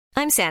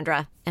I'm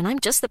Sandra, and I'm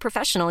just the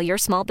professional your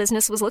small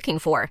business was looking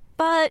for.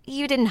 But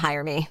you didn't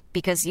hire me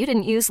because you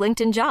didn't use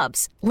LinkedIn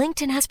Jobs.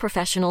 LinkedIn has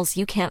professionals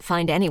you can't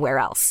find anywhere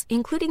else,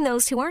 including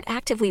those who aren't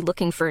actively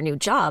looking for a new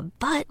job,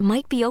 but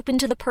might be open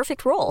to the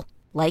perfect role,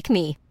 like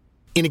me.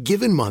 In a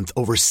given month,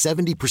 over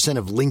 70%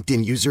 of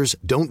LinkedIn users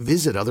don't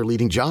visit other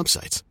leading job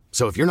sites.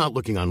 So if you're not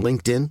looking on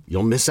LinkedIn,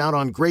 you'll miss out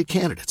on great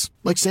candidates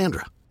like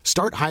Sandra.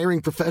 Start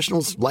hiring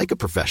professionals like a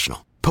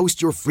professional.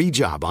 Post your free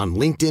job on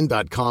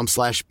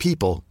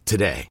linkedin.com/people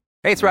today.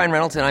 Hey, it's Ryan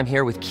Reynolds, and I'm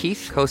here with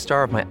Keith,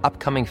 co-star of my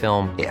upcoming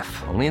film, If,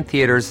 only in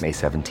theaters May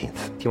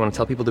 17th. Do you want to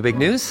tell people the big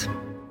news?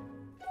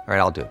 All right,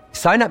 I'll do it.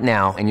 Sign up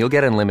now and you'll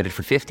get unlimited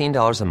for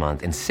 $15 a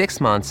month and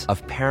 6 months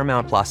of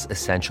Paramount Plus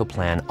Essential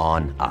Plan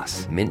on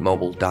us.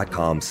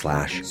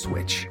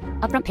 MintMobile.com/switch.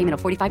 Upfront payment of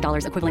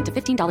 $45 equivalent to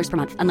 $15 per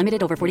month.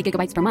 Unlimited over 40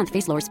 gigabytes per month.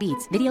 Face lower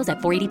speeds. Videos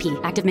at 480p.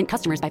 Active Mint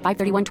customers by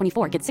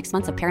 531.24 get 6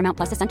 months of Paramount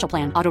Plus Essential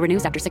Plan. Auto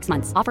renews after 6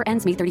 months. Offer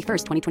ends May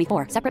 31st,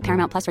 2024. Separate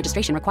Paramount Plus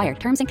registration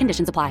required. Terms and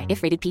conditions apply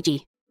if rated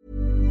PG.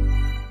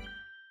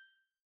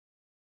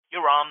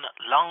 You're on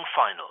Long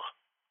Final,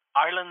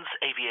 Ireland's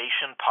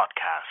aviation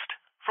podcast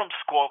from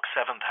Squawk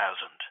 7000.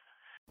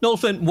 Noel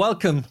Flynn,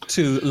 welcome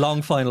to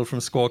Long Final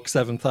from Squawk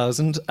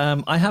 7000.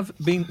 I have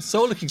been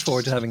so looking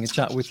forward to having a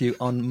chat with you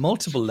on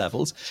multiple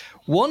levels.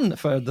 One,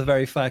 for the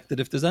very fact that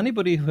if there's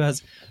anybody who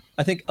has,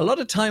 I think, a lot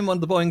of time on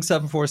the Boeing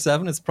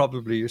 747, it's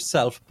probably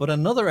yourself. But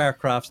another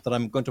aircraft that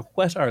I'm going to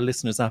whet our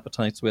listeners'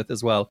 appetites with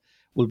as well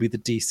will be the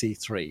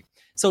DC-3.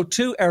 So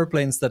two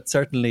airplanes that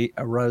certainly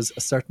arouse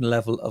a certain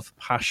level of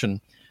passion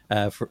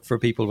for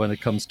people when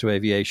it comes to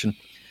aviation.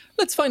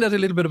 Let's find out a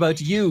little bit about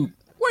you.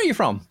 Where are you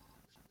from?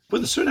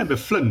 Well, the surname of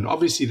Flynn,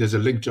 obviously there's a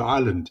link to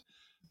Ireland,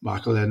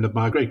 Michael, and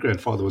my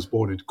great-grandfather was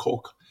born in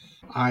Cork.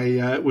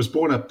 I was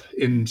born up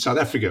in South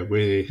Africa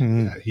where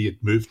he had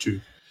moved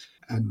to.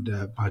 And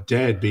my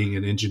dad, being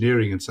in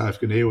engineering in South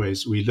African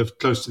Airways, we lived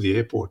close to the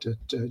airport at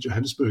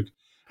Johannesburg.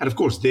 And of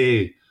course,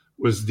 there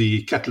was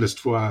the catalyst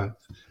for our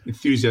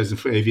enthusiasm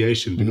for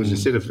aviation, because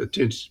instead of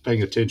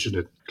paying attention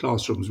at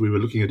classrooms, we were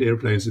looking at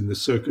airplanes in the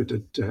circuit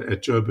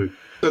at Joburg.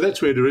 So that's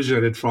where it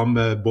originated from,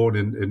 born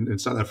in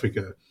South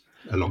Africa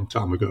a long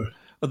time ago.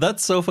 Well,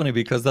 that's so funny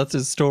because that's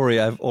a story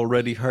I've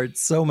already heard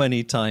so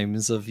many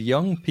times of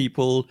young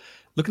people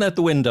looking out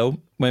the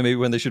window, maybe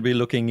when they should be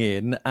looking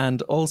in,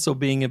 and also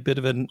being a bit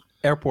of an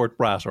airport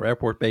brat or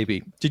airport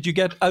baby. Did you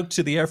get out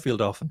to the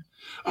airfield often?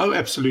 Oh,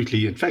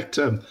 absolutely. In fact,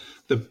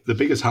 the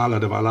biggest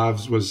highlight of our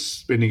lives was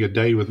spending a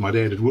day with my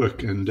dad at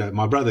work, and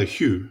my brother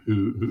Hugh,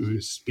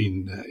 who's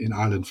been in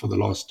Ireland for the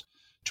last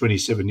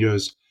 27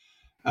 years.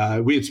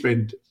 We had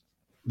spent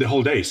the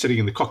whole day sitting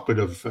in the cockpit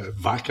of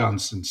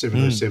Viscounts and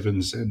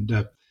 707s,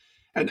 and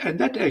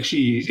that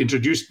actually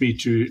introduced me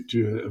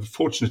to a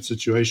fortunate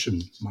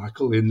situation,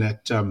 Michael, in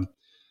that a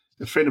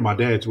friend of my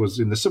dad's was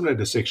in the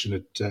simulator section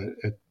at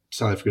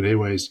South African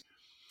Airways,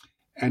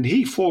 and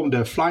he formed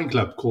a flying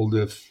club called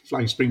the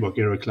Flying Springbok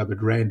Aero Club at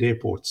Rand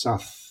Airport,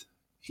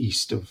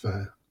 southeast of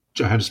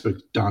Johannesburg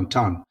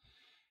downtown.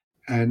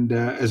 And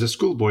as a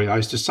schoolboy, I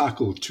used to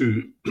cycle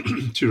to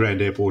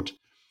Rand Airport,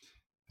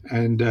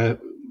 and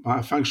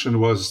my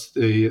function was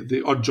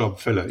the odd job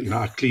fellow. You know,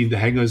 I cleaned the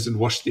hangars and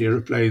washed the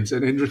aeroplanes,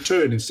 and in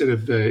return, instead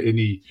of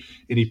any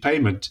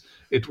payment,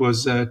 it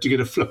was to get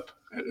a flip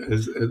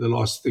as the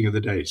last thing of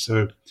the day.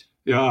 So,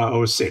 yeah, I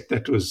was set.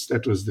 That was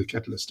the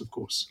catalyst, of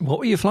course. What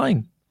were you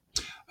flying?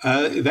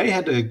 They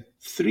had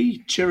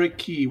 3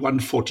 Cherokee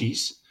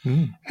 140s,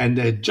 and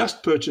they had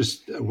just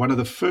purchased one of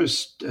the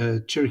first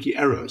Cherokee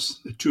Arrows,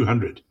 the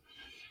 200.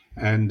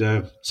 And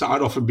so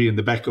I'd often be in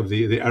the back of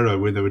the Arrow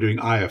when they were doing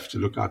IF to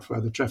look out for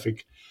other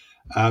traffic.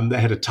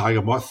 They had a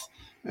Tiger Moth,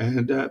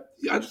 and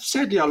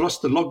sadly I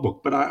lost the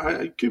logbook, but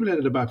I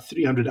accumulated about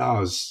 300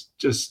 hours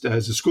just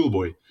as a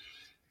schoolboy.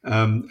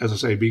 As I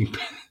say, being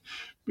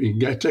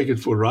taken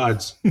for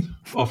rides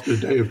after a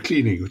day of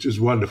cleaning, which is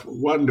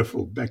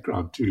wonderful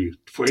background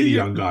for any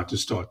young guy to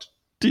start.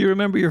 Do you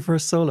remember your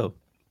first solo?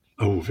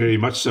 Oh, very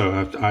much so.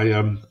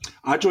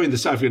 I joined the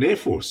South African Air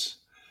Force,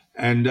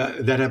 and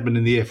that happened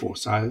in the Air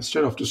Force. I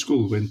straight after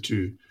school went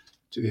to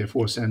the Air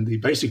Force, and the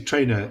basic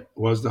trainer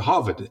was the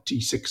Harvard at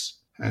T6.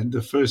 And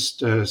the first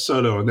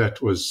solo on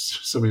that was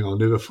something I'll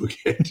never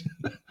forget.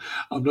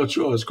 I'm not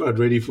sure I was quite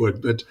ready for it,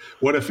 but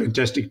what a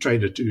fantastic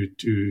trainer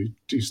to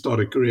start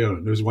a career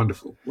on. It was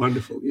wonderful,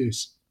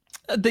 yes.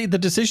 The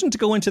decision to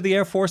go into the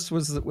Air Force,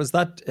 was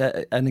that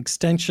an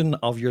extension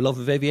of your love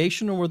of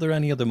aviation, or were there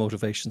any other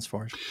motivations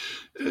for it?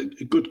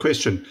 Good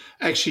question.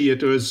 Actually,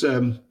 it was,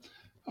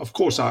 of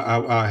course,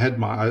 I had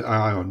my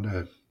eye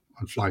on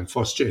flying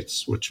fast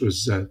jets, which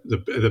was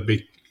the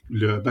big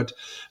lure. But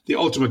the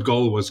ultimate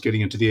goal was getting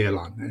into the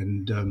airline.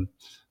 And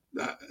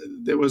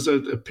there was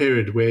a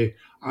period where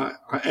I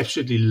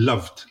absolutely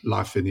loved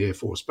life in the Air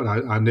Force, but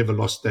I never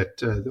lost that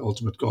the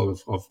ultimate goal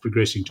of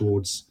progressing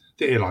towards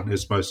the airline,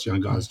 as most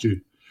young guys do.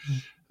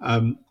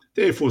 The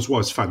Air Force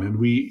was fun, and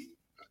we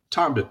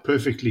timed it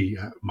perfectly,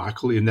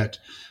 Michael, in that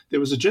there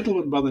was a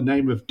gentleman by the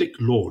name of Dick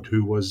Lord,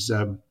 who was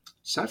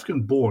South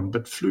African born,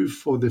 but flew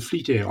for the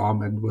Fleet Air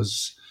arm and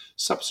was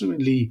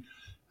subsequently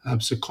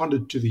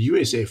seconded to the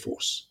US Air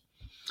Force.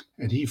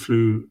 And he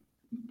flew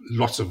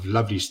lots of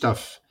lovely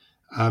stuff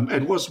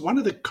and was one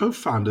of the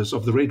co-founders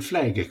of the Red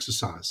Flag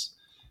exercise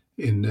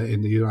in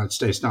the United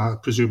States. Now, I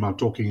presume I'm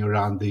talking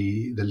around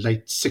the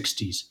late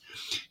 60s.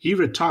 He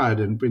retired,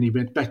 and when he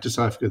went back to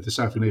South Africa, the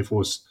South African Air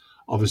Force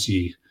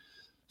obviously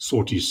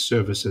sought his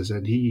services,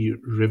 and he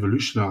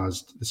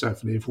revolutionized the South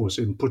African Air Force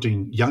in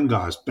putting young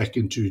guys back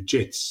into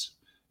jets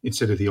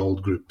instead of the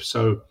old group.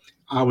 So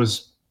I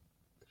was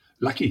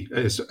lucky,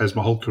 as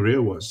my whole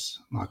career was,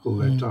 Michael,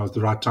 that I was at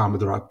the right time at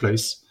the right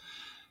place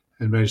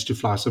and managed to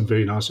fly some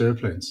very nice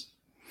airplanes.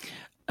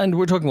 And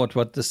we're talking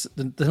about the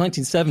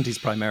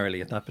 1970s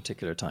primarily at that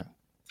particular time.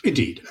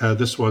 Indeed.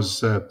 This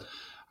was, I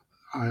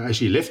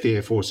actually left the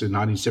Air Force in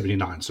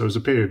 1979. So it was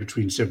a period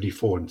between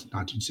 74 and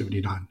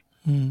 1979.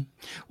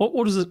 What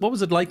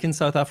was it like in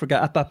South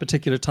Africa at that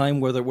particular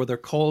time? Were there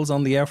calls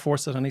on the Air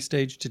Force at any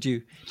stage? Did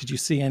you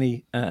see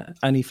any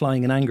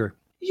flying in anger?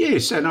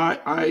 Yes, and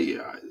I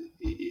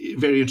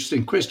very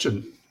interesting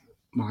question,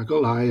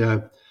 Michael.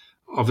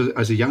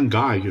 As a young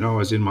guy, I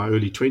was in my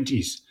early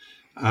 20s.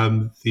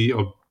 The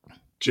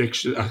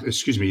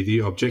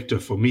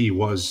objective for me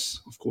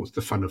was, of course,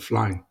 the fun of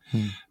flying.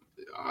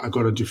 I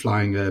got into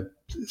flying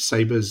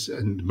Sabres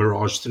and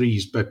Mirage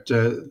 3s, but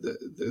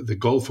the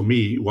goal for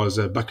me was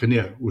a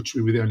Buccaneer, which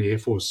we were the only Air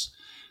Force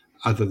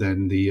other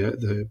than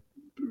the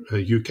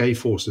UK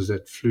forces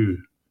that flew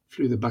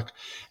the Buck.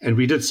 And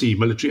we did see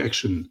military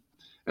action.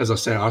 As I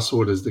say, I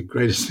saw it as the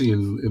greatest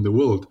thing in the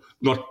world,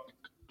 not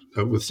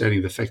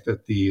withstanding the fact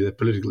that the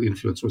political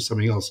influence was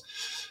something else.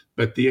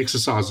 But the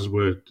exercises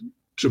were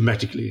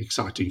dramatically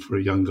exciting for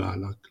a young guy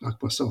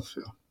like myself.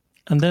 Yeah.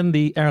 And then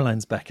the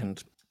airlines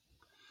beckoned.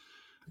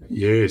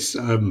 Yes.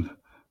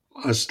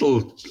 I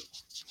still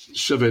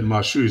shiver in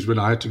my shoes when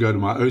I had to go to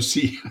my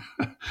OC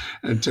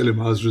and tell him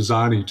I was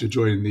resigning to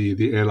join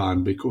the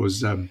airline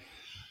because, I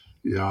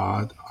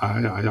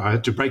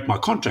had to break my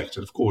contract.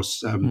 And, of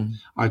course,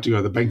 I had to go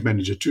to the bank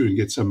manager too and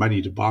get some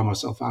money to buy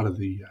myself out of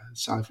the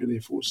South African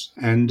Air Force.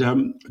 And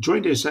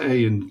joined SAA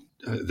in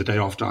the day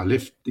after I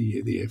left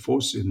the Air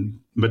Force in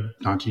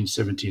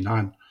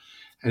mid-1979.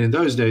 And in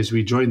those days,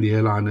 we joined the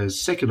airline as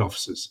second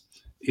officers.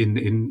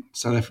 In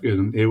South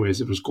African Airways,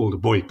 it was called a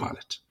boy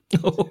pilot.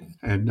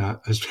 And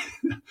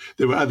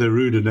there were other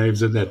ruder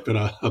names than that, but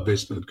I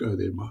best not go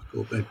there,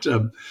 Michael. But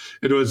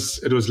it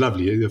was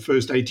lovely. The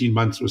first 18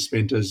 months was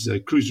spent as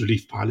a cruise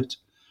relief pilot,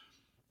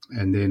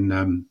 and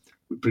then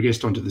we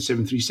progressed on to the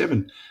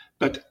 737.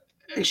 But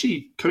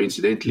actually,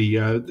 coincidentally,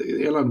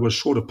 the airline was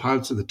short of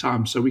pilots at the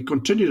time, so we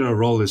continued our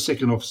role as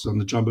second officers on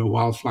the Jumbo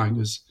while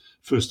flying as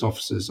first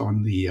officers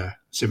on the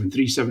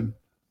 737,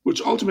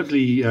 which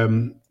ultimately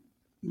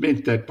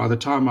meant that by the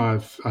time I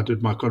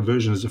did my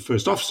conversion as a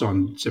first officer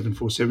on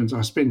 747s,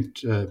 I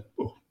spent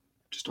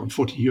just on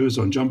 40 years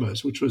on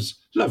Jumbos, which was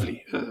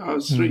lovely. I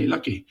was really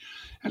lucky.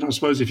 And I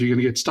suppose if you're going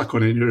to get stuck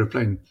on an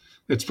airplane,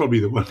 that's probably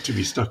the one to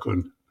be stuck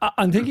on.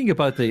 I'm thinking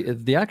about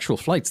the actual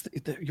flights.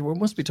 You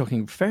must be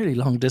talking fairly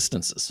long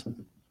distances.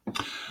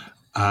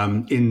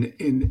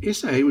 In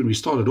SA, when we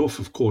started off,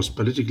 of course,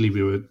 politically,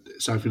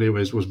 South African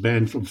Airways was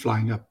banned from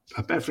flying up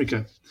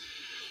Africa.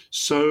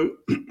 So,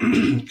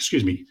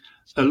 excuse me,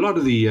 a lot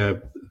of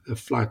the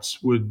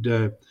flights would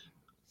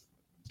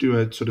do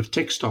a sort of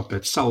tech stop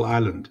at Sal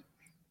Island,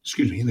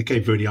 in the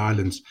Cape Verde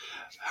Islands.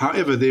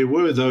 However, there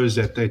were those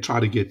that they tried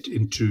to get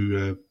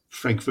into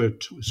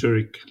Frankfurt,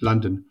 Zurich,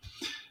 London.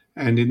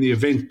 And in the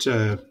event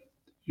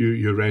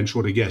you ran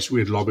short of gas,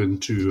 we'd lob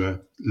into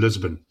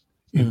Lisbon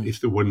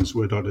if the winds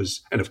were not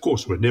as, and of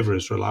course, were never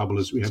as reliable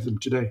as we have them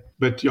today.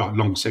 But yeah,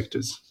 long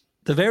sectors.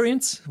 The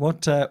variants,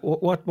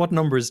 what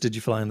numbers did you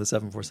fly in the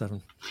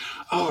 747?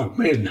 Oh,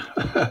 man.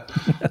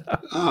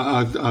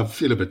 I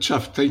feel a bit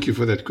chuffed. Thank you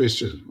for that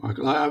question,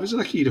 Michael. I was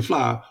lucky to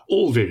fly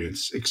all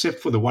variants except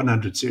for the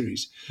 100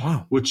 series,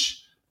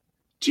 which,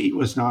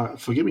 was now,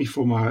 forgive me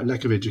for my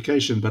lack of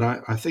education, but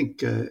I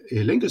think Aer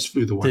Lingus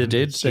flew the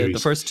 100 series. The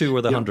first two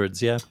were the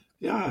 100s, yeah.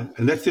 Yeah,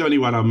 and that's the only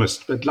one I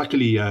missed. But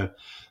luckily,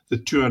 the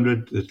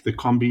 200, the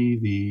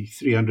Combi, the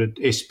 300,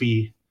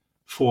 SP,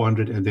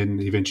 400, and then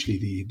eventually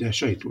the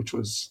Dash 8, which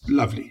was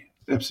lovely,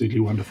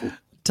 absolutely wonderful.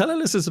 Tell our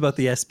listeners about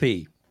the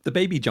SP, the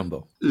baby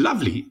jumbo.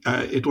 Lovely.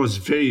 It was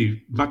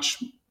very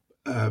much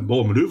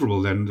more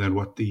maneuverable than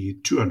what the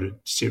 200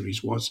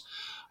 series was.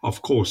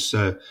 Of course,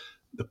 the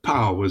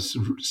power was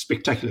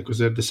spectacular because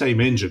they had the same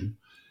engine.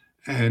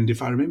 And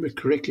if I remember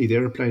correctly, the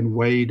airplane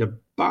weighed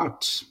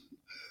about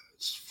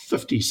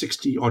 50,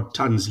 60 odd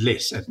tons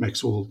less at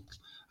Maxwell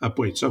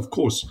upweight. So, of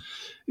course,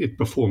 it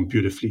performed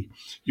beautifully.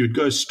 You'd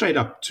go straight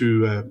up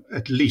to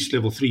at least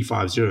level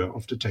 350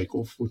 after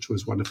takeoff, which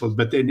was wonderful,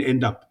 but then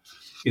end up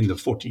in the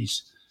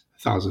 40s,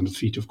 1,000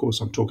 feet, of course,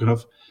 I'm talking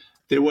of.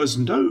 There was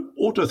no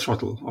auto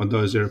throttle on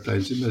those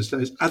airplanes in those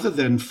days other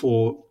than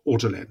for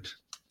Autoland.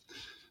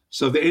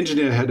 So the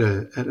engineer had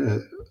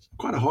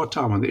quite a hard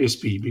time on the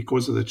SP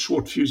because of the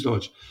short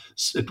fuselage.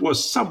 It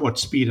was somewhat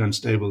speed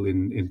unstable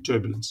in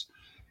turbulence.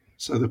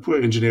 So the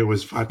poor engineer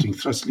was fighting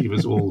thrust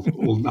levers all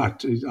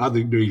night,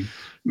 either doing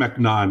Mach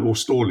 9 or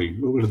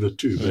stalling, or one of the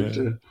two.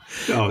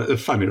 But a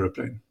fun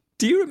aeroplane.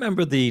 Do you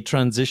remember the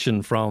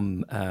transition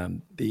from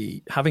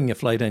having a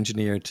flight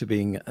engineer to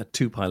being a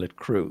two-pilot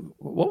crew?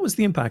 What was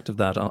the impact of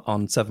that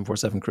on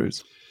 747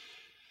 crews?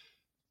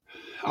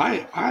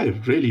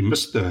 I really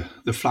missed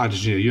the flight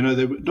engineer. You know,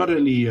 they were not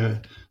only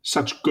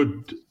such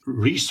good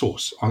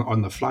resource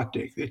on the flight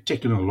deck, their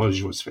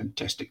technology was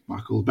fantastic,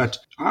 Michael. But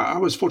I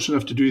was fortunate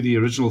enough to do the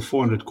original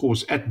 400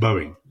 course at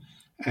Boeing.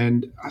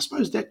 And I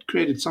suppose that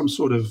created some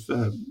sort of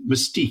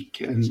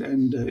mystique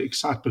and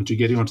excitement to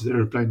getting onto the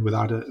airplane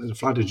without a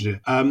flight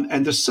engineer.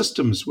 And the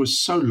systems were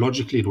so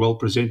logically and well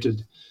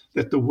presented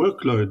that the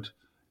workload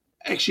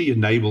actually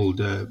enabled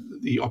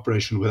the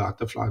operation without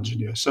the flight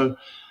engineer. So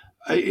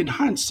in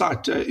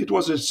hindsight, it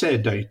was a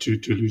sad day to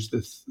lose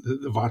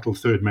the vital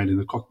third man in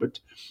the cockpit.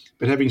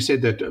 But having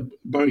said that, a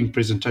Boeing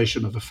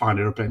presentation of a fine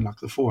airplane like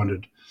the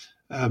 400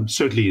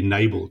 certainly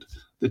enabled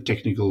the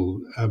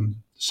technical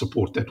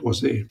support that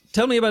was there.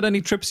 Tell me about any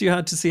trips you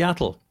had to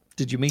Seattle.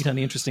 Did you meet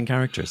any interesting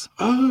characters?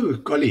 Oh,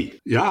 golly.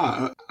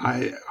 Yeah,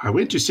 I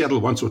went to Seattle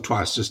once or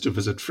twice just to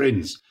visit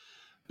friends.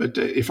 But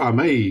if I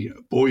may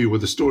bore you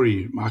with a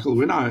story, Michael,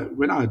 when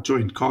I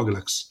joined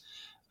Cargolux,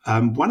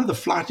 one of the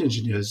flight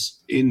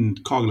engineers in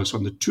Cargolux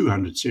on the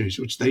 200 series,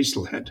 which they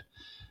still had,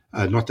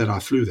 not that I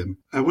flew them,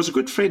 was a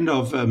good friend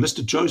of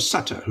Mr. Joe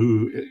Sutter,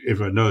 who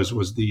everyone knows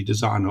was the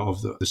designer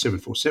of the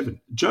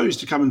 747. Joe used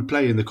to come and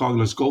play in the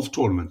Cargolux golf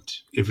tournament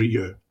every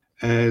year.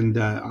 And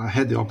I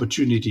had the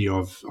opportunity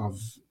of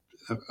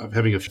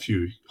having a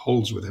few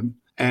holes with him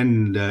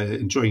and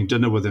enjoying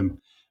dinner with him.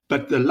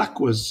 But the luck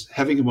was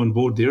having him on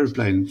board the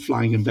airplane,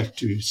 flying him back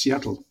to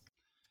Seattle.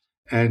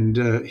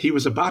 And he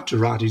was about to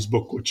write his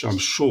book, which I'm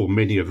sure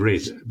many have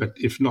read, but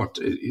if not,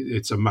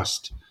 it's a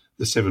must,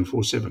 the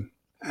 747.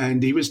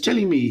 And he was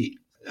telling me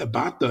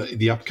about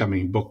the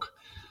upcoming book.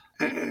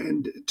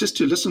 And just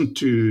to listen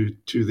to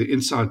the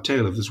inside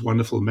tale of this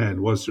wonderful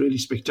man was really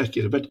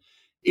spectacular. But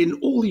in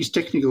all his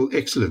technical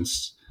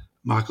excellence,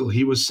 Michael,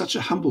 he was such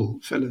a humble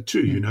fellow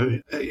too, you know.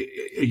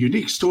 A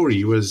unique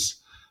story was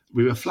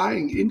we were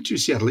flying into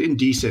Seattle in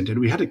descent, and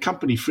we had a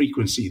company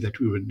frequency that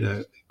we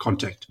would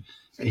contact.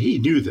 And he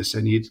knew this,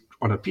 and he had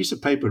on a piece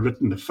of paper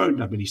written a phone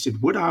number, and he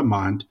said, would I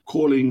mind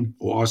calling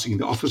or asking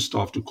the office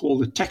staff to call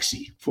the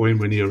taxi for him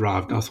when he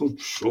arrived? And I thought,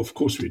 sure, of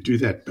course we'd do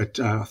that. But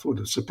I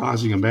thought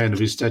surprising a man of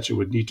his stature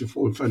would need to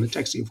phone a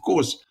taxi. Of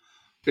course,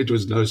 it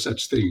was no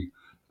such thing.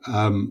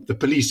 The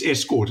police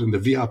escort and the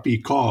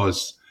VIP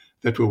cars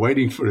that were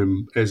waiting for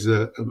him as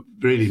a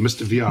really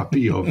Mr.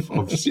 VIP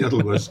of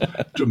Seattle was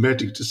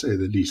dramatic, to say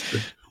the least.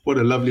 But what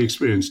a lovely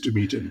experience to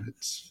meet him.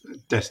 It's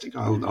fantastic.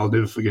 I'll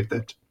never forget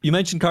that. You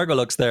mentioned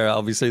Cargolux there,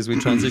 obviously, as we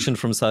transitioned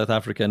from South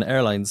African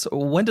Airlines.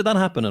 When did that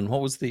happen, and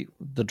what was the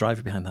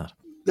driver behind that?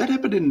 That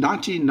happened in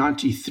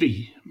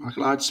 1993,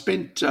 Michael. I'd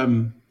spent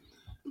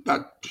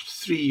about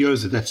 3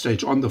 years at that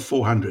stage on the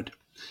 400.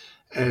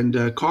 And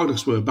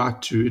Cargolux were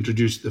about to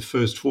introduce the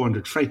first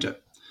 400 freighter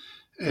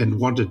and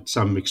wanted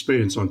some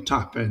experience on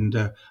type.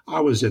 And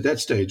I was at that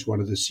stage one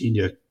of the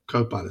senior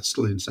co-pilots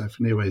still in South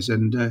African Airways.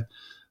 And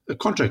the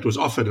contract was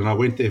offered, and I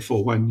went there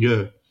for 1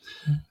 year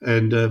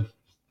and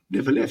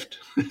never left.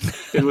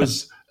 It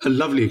was a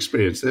lovely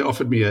experience. They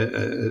offered me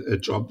a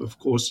job, of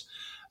course.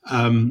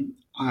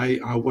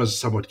 I was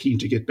somewhat keen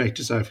to get back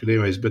to South African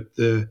Airways, but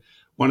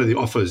one of the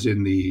offers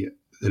in the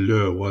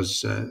lure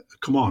was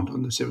command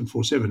on the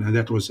 747, and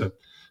that was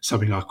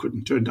something I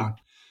couldn't turn down.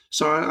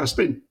 So I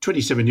spent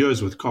 27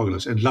 years with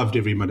Cargolux and loved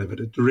every minute of it.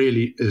 It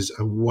really is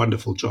a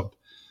wonderful job.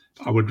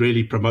 I would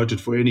really promote it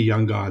for any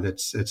young guy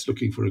that's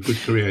looking for a good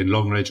career in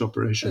long-range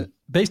operation.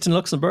 Based in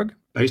Luxembourg?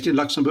 Based in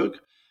Luxembourg.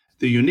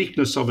 The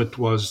uniqueness of it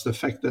was the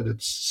fact that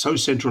it's so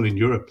central in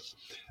Europe.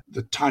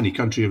 The tiny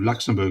country of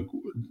Luxembourg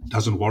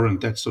doesn't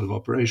warrant that sort of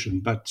operation,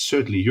 but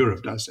certainly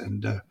Europe does.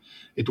 And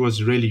it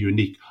was really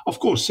unique. Of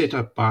course, set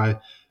up by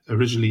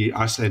originally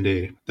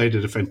Icelandair. They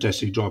did a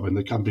fantastic job, and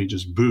the company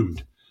just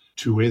boomed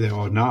to where they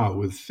are now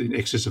with in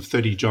excess of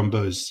 30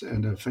 jumbos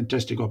and a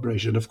fantastic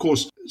operation. Of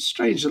course,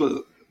 strange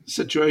little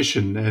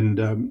situation, and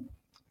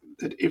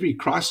that every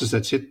crisis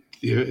that's hit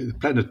the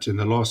planet in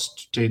the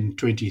last 10,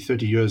 20,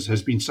 30 years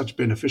has been such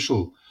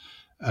beneficial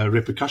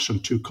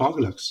repercussion to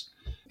Cargolux,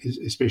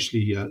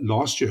 especially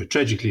last year.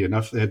 Tragically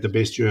enough, they had the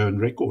best year on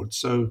record.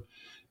 So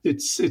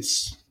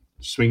it's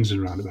swings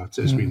and roundabouts,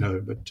 as we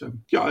know. But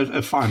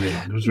a fine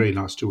airline. It was very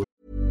nice to work.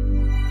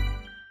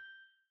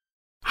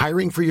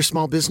 Hiring for your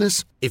small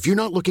business? If you're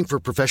not looking for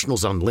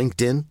professionals on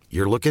LinkedIn,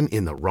 you're looking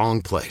in the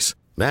wrong place.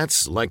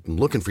 That's like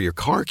looking for your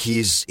car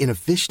keys in a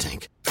fish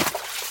tank.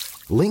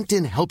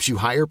 LinkedIn helps you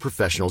hire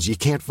professionals you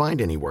can't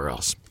find anywhere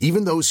else,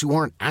 even those who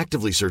aren't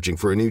actively searching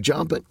for a new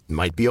job but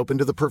might be open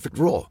to the perfect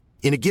role.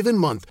 In a given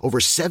month, over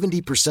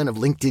 70% of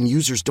LinkedIn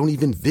users don't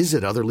even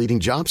visit other leading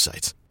job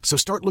sites. So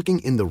start looking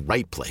in the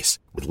right place.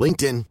 With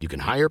LinkedIn, you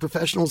can hire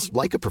professionals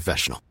like a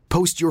professional.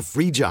 Post your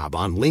free job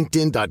on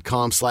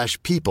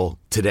linkedin.com/people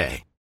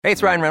today. Hey,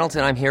 it's Ryan Reynolds,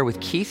 and I'm here with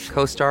Keith,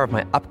 co-star of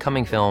my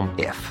upcoming film,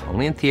 If,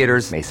 only in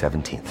theaters May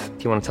 17th.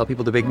 Do you want to tell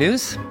people the big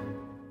news?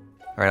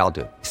 All right, I'll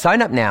do it.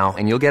 Sign up now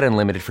and you'll get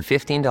unlimited for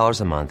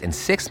 $15 a month and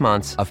 6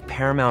 months of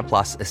Paramount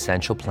Plus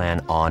Essential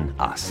Plan on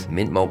us.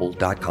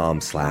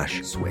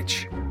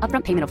 MintMobile.com/switch.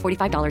 Upfront payment of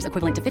 $45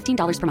 equivalent to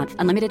 $15 per month.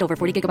 Unlimited over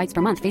 40 gigabytes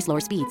per month. Face lower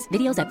speeds.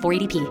 Videos at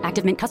 480p.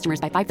 Active Mint customers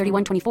by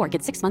 531.24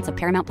 get 6 months of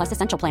Paramount Plus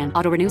Essential Plan.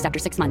 Auto renews after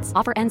 6 months.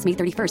 Offer ends May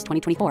 31st,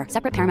 2024.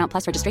 Separate Paramount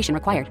Plus registration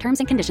required. Terms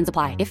and conditions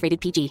apply if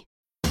rated PG.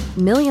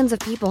 Millions of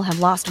people have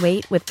lost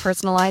weight with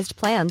personalized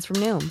plans from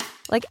Noom.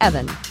 Like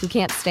Evan, who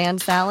can't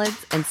stand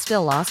salads and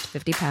still lost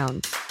 50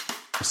 pounds.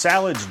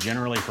 Salads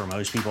generally for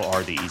most people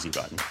are the easy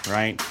button,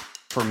 right?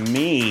 For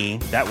me,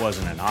 that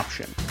wasn't an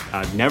option.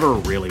 I never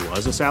really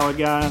was a salad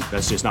guy.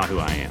 That's just not who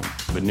I am.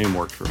 But Noom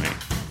worked for me.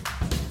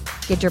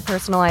 Get your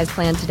personalized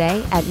plan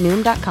today at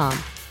Noom.com.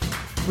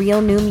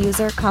 Real Noom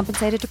user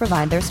compensated to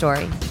provide their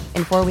story.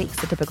 In 4 weeks,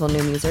 the typical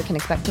Noom user can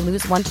expect to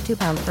lose 1 to 2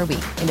 pounds per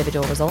week.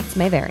 Individual results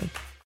may vary.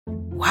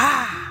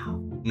 Wow.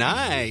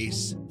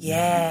 Nice.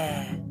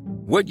 Yeah.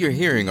 What you're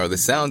hearing are the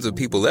sounds of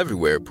people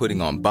everywhere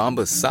putting on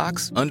Bombas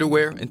socks,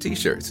 underwear, and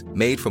T-shirts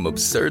made from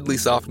absurdly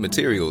soft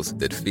materials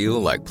that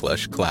feel like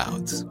plush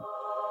clouds.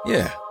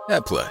 Yeah,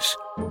 that plush.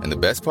 And the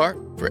best part?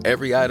 For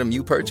every item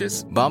you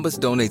purchase, Bombas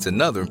donates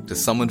another to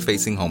someone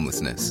facing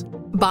homelessness.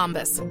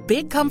 Bombas.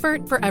 Big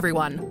comfort for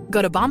everyone.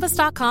 Go to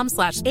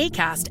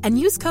bombas.com/ACAST and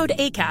use code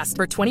ACAST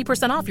for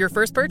 20% off your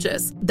first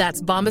purchase.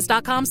 That's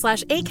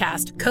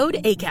bombas.com/ACAST. Code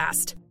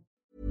ACAST.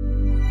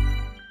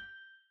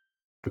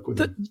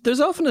 There's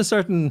often a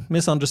certain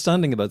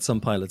misunderstanding about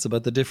some pilots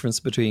about the difference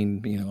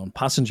between,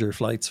 passenger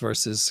flights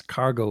versus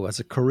cargo as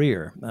a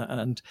career.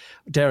 And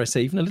dare I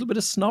say, even a little bit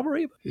of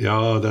snobbery.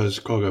 Yeah, those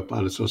cargo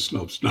pilots are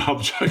snobs. No,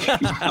 I'm joking.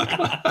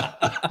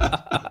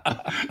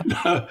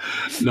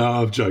 No,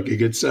 I'm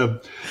joking. It's,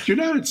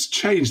 it's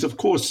changed. Of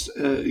course,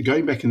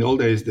 going back in the old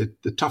days, the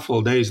tough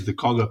old days of the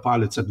cargo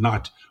pilots at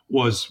night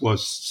was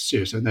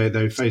serious, and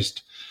they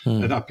faced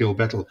an uphill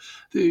battle.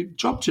 The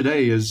job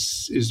today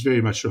is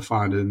very much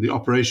refined, and the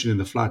operation in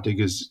the flight deck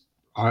is,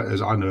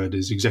 as I know it,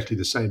 is exactly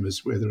the same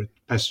as whether it's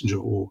passenger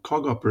or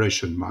cargo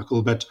operation,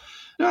 Michael. But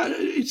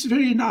it's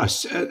very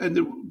nice.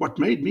 And what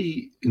made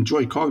me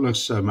enjoy Cargolux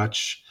so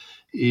much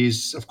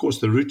is, of course,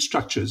 the route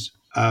structures.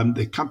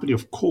 The company,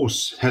 of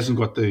course, hasn't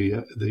got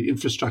the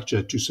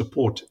infrastructure to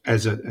support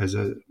as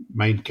a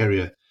main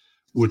carrier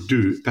would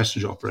do,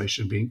 passenger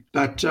operation being.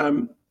 But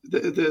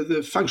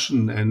the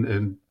function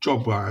and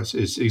job-wise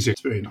is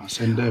very nice.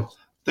 And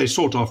they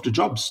sought after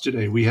jobs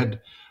today. We had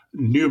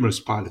numerous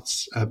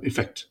pilots. In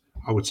fact,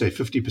 I would say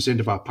 50%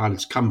 of our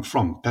pilots come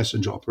from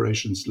passenger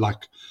operations,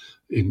 like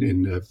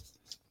in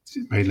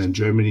mainland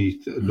Germany,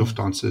 the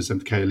Lufthansa's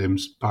and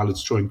KLM's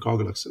pilots joined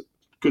Cargolux.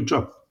 Good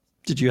job.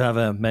 Did you have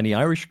many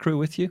Irish crew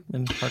with you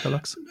in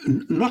Cargolux?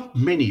 Not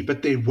many,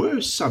 but there were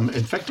some.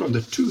 In fact, on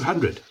the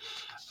 200,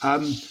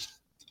 I'm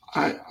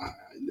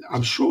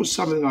sure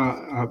some of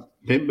our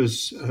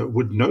members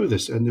would know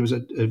this. And there was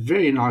a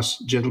very nice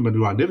gentleman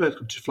who I never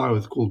got to fly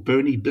with called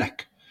Bernie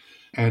Black.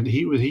 And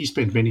he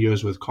spent many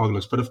years with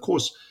Cargolux. But of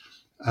course,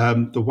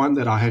 the one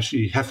that I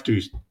actually have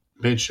to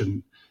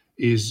mention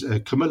is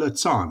Camilla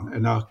Tsahn.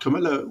 And now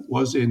Camilla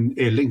was in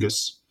Aer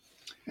Lingus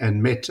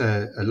and met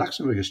a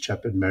Luxembourgish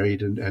chap and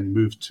married and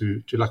moved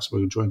to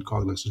Luxembourg and joined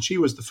Cargolux. And she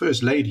was the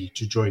first lady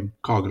to join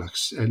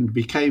Cargolux and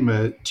became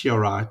a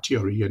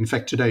TRE. In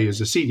fact, today is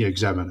a senior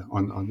examiner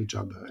on the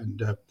job.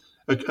 And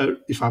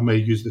if I may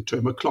use the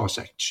term, a class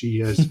act. She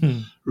has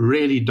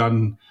really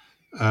done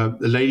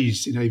the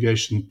ladies in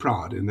aviation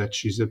proud in that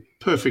she's a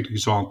perfect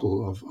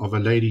example of a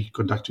lady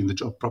conducting the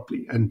job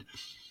properly. And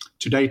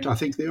to date, I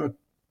think there are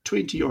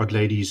 20-odd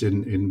ladies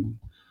in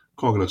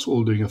Cargolux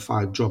all doing a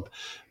fine job.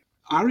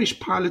 Irish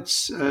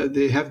pilots,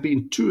 there have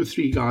been 2 or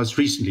 3 guys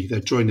recently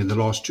that joined in the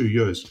last 2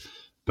 years.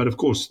 But of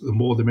course, the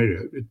more the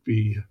merrier.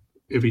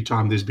 Every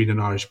time there's been an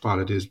Irish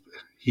pilot,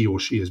 he or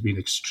she has been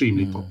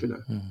extremely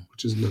popular,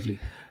 which is lovely.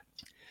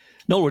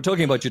 Noel, we're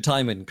talking about your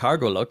time in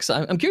Cargolux.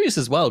 I'm curious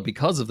as well,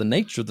 because of the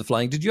nature of the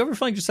flying, did you ever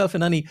find yourself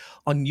in any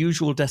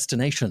unusual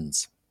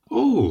destinations?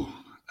 The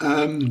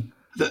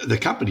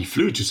company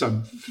flew to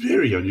some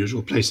very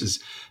unusual places.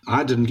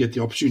 I didn't get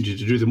the opportunity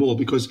to do them all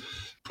because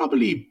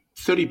probably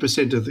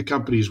 30% of the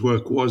company's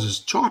work was as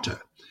charter.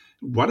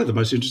 One of the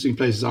most interesting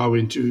places I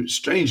went to,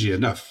 strangely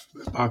enough,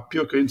 by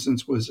pure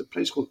coincidence, was a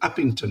place called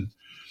Uppington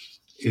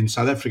in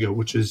South Africa,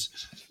 which is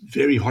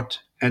very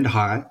hot and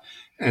high.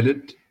 And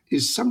it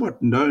is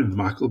somewhat known,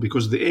 Michael,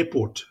 because the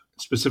airport,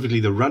 specifically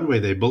the runway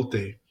they built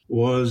there,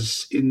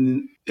 was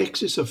in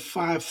excess of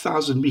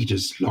 5,000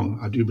 meters long,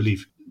 I do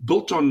believe.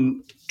 Built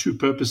on 2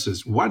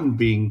 purposes. One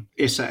being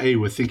SAA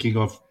were thinking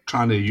of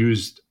trying to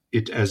use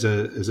it as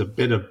a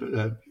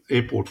better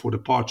airport for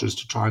departures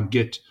to try and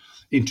get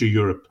into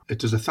Europe.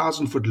 It is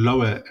 1,000-foot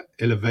lower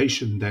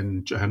elevation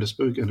than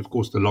Johannesburg, and of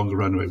course the longer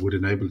runway would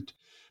enable it.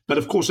 But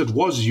of course it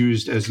was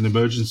used as an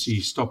emergency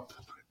stop.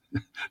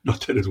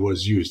 Not that it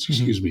was used,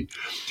 excuse me,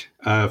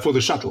 for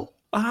the shuttle.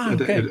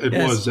 Okay. It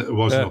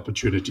was an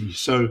opportunity.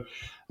 So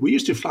we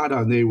used to fly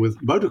down there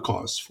with motor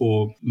cars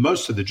for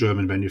most of the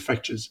German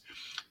manufacturers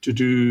to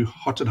do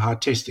hot and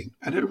hard testing.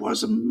 And it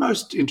was a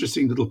most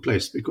interesting little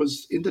place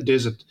because in the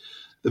desert,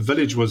 the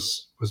village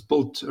was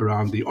built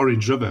around the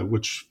Orange River,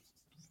 which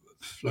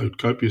flowed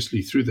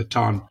copiously through the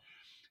town.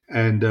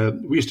 And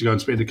we used to go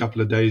and spend a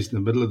couple of days in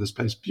the middle of this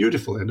place.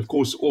 Beautiful. And of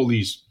course, all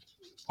these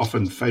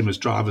often famous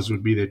drivers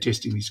would be there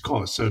testing these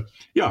cars. So,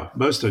 yeah,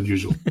 most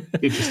unusual.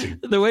 Interesting.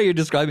 The way you're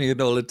describing it,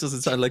 Noel, it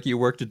doesn't sound like you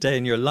worked a day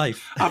in your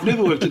life. I've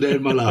never worked a day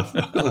in my life.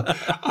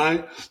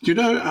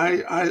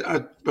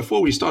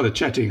 Before we started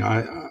chatting,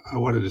 I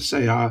wanted to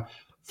say how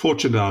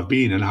fortunate I've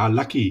been and how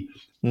lucky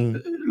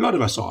a lot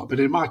of us are. But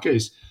in my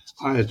case,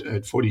 I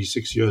had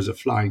 46 years of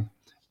flying,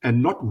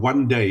 and not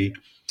one day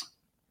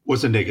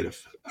was a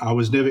negative. I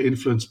was never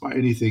influenced by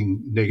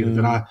anything negative.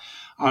 And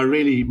I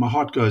really, my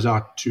heart goes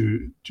out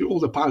to all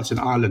the pilots in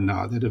Ireland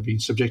now that have been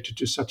subjected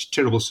to such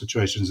terrible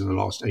situations in the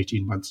last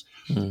 18 months.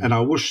 And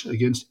I wish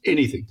against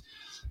anything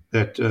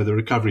that the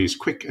recovery is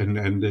quick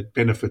and it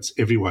benefits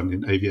everyone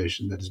in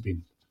aviation that has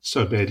been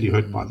so badly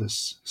hurt by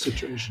this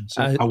situation.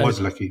 So I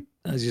was lucky.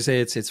 As you say,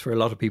 it's for a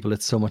lot of people,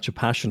 it's so much a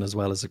passion as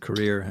well as a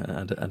career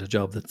and a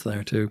job that's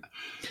there too.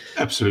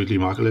 Absolutely,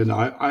 Michael. And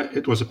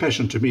it was a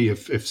passion to me.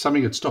 If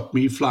something had stopped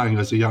me flying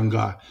as a young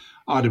guy,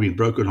 I'd have been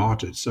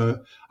brokenhearted.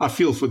 So I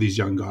feel for these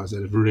young guys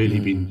that have really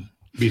been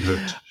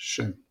hurt.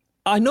 Shame.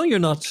 I know you're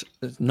not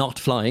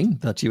flying,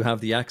 that you have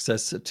the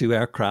access to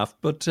aircraft,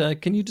 but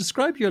can you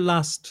describe your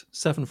last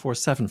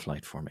 747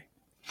 flight for me?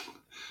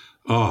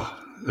 Oh,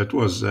 that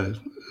was a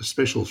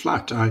special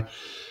flight.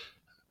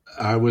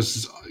 I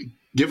was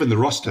given the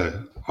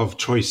roster of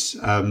choice.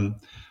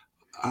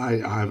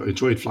 I've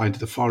enjoyed flying to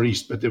the Far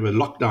East, but there were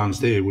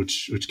lockdowns there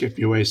which kept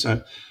me away.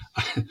 So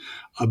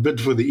I bid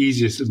for the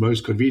easiest and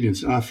most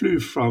convenient. I flew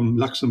from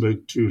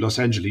Luxembourg to Los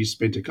Angeles,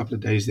 spent a couple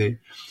of days there.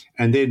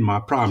 And then my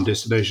prime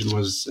destination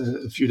was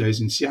a few days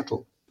in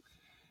Seattle.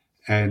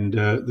 And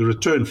the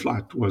return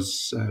flight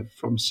was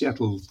from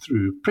Seattle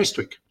through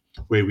Prestwick,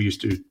 where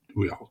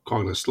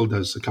Cargo still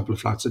does a couple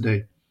of flights a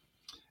day,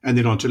 and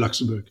then on to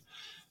Luxembourg.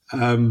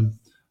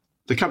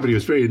 The company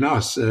was very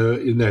nice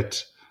in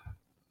that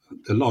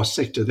the last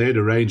sector they had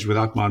arranged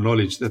without my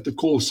knowledge that the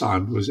call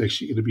sign was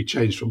actually going to be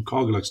changed from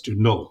Cargolux to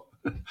Null.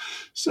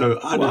 So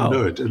I didn't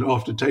know it. And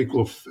after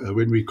takeoff,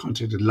 when we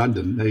contacted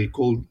London, they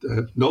called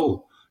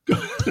Null.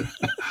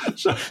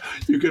 So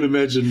you can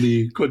imagine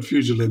the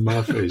confusion in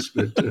my face,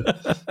 but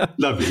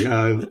lovely.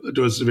 It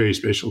was a very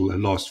special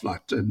last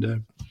flight,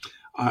 and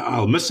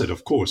I'll miss it,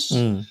 of course.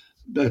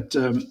 But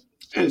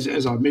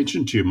as I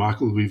mentioned to you,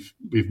 Michael, we've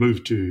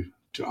moved to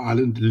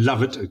Ireland.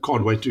 Love it. I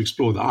can't wait to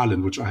explore the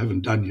island, which I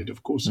haven't done yet,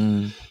 of course.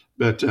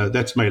 But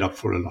that's made up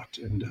for a lot,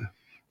 and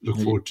look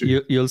forward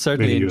to. You'll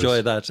certainly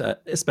enjoy that,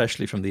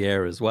 especially from the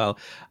air as well.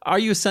 Are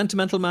you a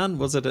sentimental man?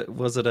 Was it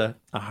a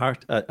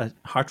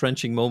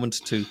heart-wrenching moment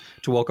to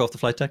walk off the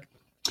flight deck?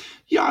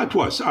 Yeah, it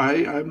was.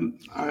 I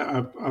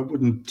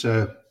wouldn't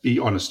be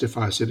honest if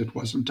I said it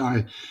wasn't.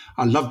 I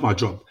love my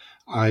job.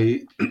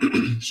 I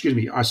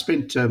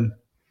spent a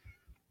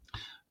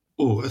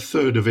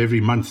third of every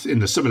month in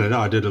the simulator.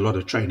 I did a lot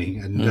of training,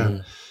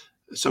 and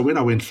so when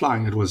I went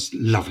flying, it was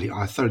lovely.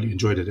 I thoroughly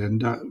enjoyed it,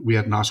 and we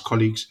had nice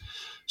colleagues.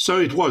 So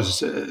it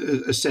was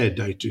a sad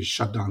day to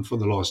shut down for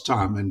the last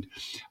time, and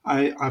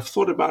I've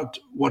thought about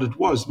what it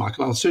was,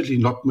 Michael. I'll certainly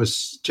not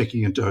miss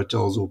checking into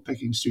hotels or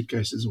packing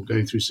suitcases or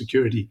going through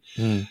security,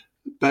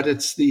 but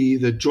it's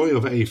the joy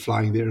of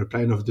flying the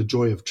airplane, of the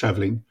joy of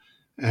traveling,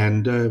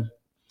 and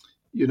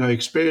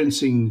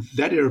experiencing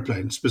that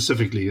airplane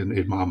specifically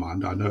in my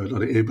mind. I know a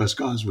lot of Airbus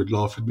guys would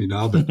laugh at me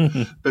now, but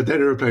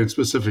that airplane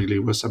specifically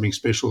was something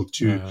special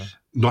to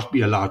not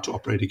be allowed to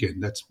operate again.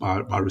 That's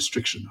my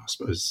restriction, I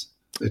suppose.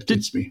 That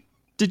gets me.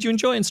 Did you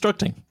enjoy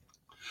instructing?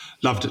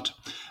 Loved it.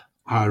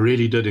 I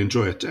really did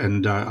enjoy it.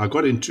 And I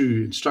got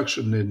into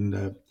instruction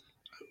in,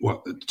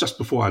 just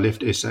before I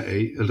left SAA,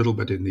 a little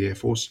bit in the Air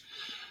Force.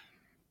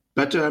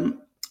 But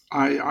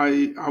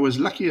I was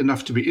lucky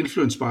enough to be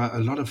influenced by a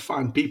lot of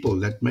fine people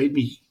that made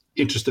me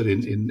interested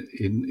in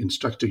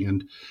instructing.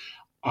 And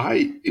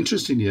I,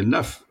 interestingly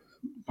enough,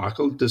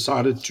 Michael,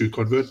 decided to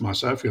convert my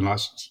South African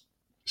license,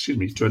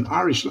 to an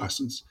Irish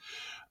license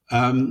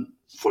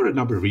for a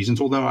number of reasons,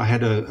 although I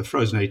had a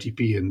frozen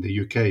ATP in the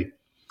UK.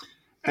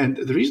 And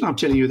the reason I'm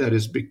telling you that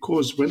is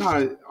because when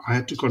I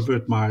had to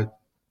convert my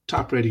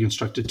type rating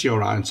instructor,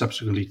 TRI, and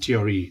subsequently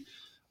TRE,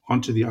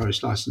 onto the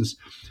Irish license,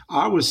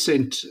 I was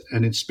sent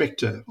an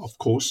inspector, of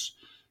course,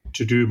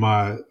 to do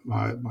my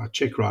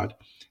check ride.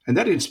 And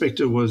that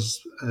inspector was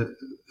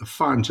a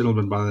fine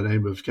gentleman by the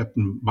name of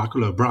Captain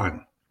Michael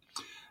O'Brien.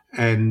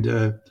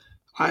 And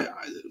I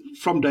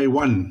from day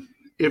one,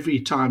 every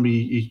time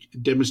he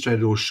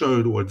demonstrated or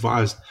showed or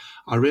advised,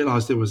 I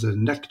realized there was a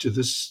knack to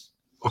this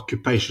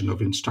occupation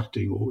of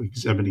instructing or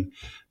examining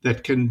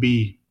that can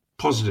be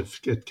positive,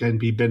 that can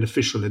be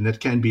beneficial, and that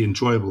can be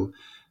enjoyable.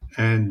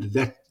 And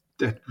that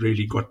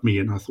really got me,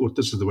 and I thought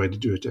this is the way to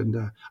do it.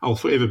 And I'll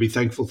forever be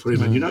thankful for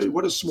him. And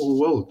what a small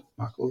world,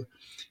 Michael.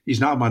 He's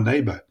now my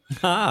neighbor.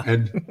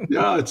 And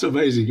yeah, it's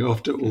amazing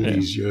after all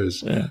these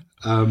years.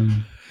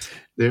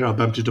 there I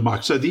bumped into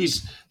Mike. So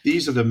these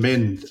are the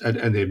men,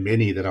 and there are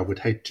many that I would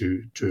hate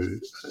to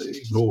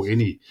ignore,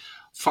 any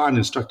fine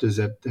instructors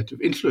that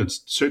have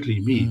influenced certainly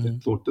me,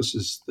 that thought this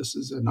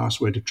is a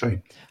nice way to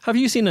train. Have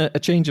you seen a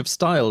change of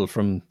style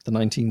from the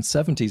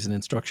 1970s in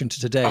instruction to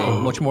today?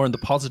 Much more in the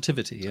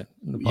positivity,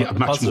 the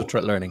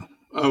positive learning.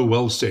 Oh,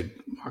 well said,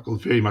 Michael.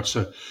 Very much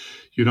so.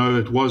 You know,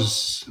 it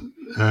was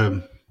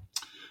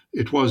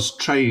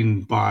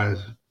trained by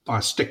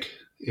stick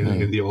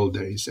in the old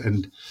days,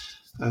 and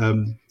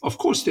of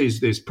course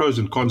there's pros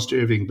and cons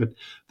to everything. But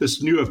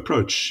this new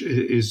approach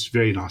is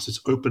very nice.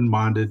 It's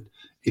open-minded.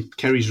 It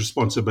carries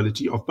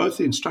responsibility of both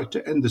the instructor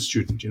and the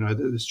student. You know,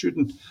 the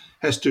student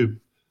has to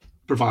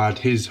provide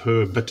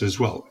her bit as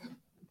well.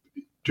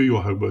 Do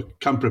your homework,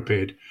 come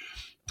prepared.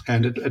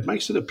 And it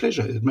makes it a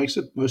pleasure. It makes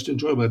it most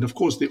enjoyable. And of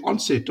course, the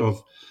onset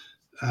of,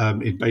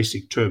 in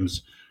basic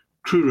terms,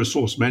 crew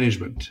resource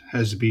management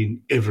has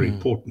been ever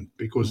important,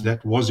 because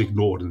that was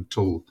ignored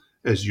until,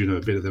 as you know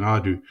better than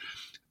I do,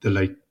 the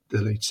late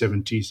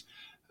 70s.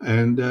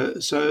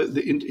 And so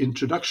the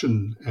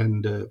introduction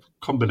and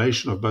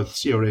combination of both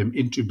CRM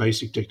into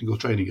basic technical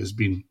training has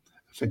been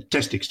a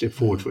fantastic step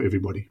forward for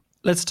everybody.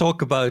 Let's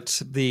talk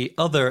about the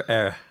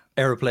other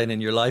aeroplane in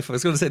your life. I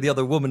was going to say the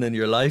other woman in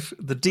your life,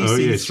 the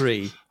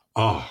DC-3.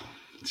 Oh,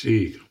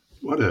 gee,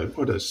 what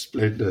a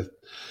splendid.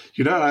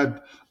 You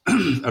know,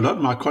 a lot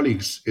of my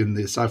colleagues in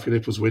the South African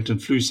Air Force went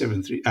and flew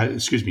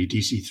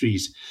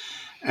DC-3s.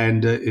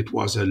 And it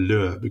was a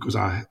lure, because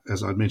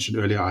as I mentioned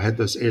earlier, I had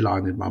this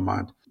airline in my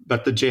mind.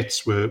 But the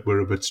jets were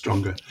a bit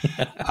stronger.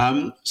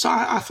 So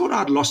I thought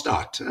I'd lost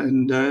out,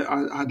 and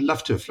I'd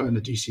love to have flown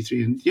a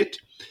DC-3. And yet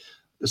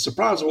the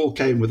surprise all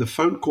came with a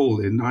phone call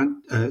in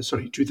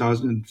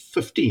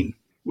 2015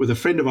 with a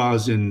friend of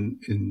ours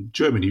in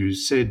Germany who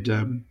said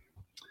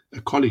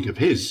a colleague of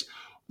his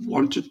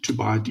wanted to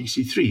buy a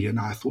DC-3. And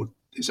I thought,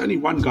 there's only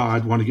one guy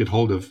I'd want to get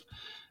hold of,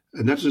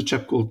 and that was a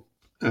chap called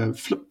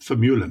Flip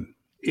Vermeulen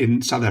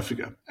in South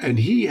Africa. And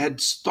he had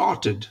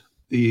started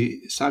the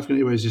South African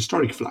Airways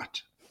historic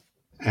flight,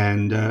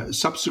 and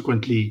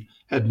subsequently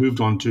had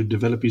moved on to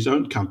develop his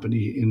own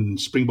company in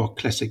Springbok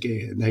Classic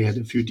Air, and they had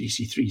a few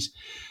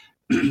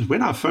DC-3s.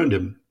 When I phoned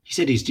him, he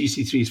said his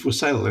DC-3 is for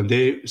sale, and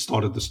there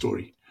started the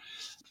story.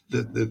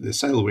 The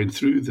sale went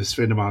through. This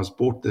friend of ours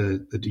bought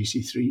the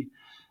DC-3,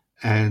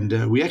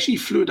 and we actually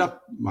flew it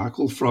up,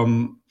 Michael,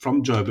 from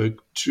Joburg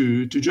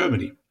to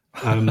Germany.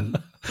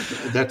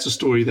 That's a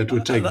story that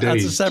would take days.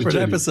 That's a separate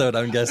episode,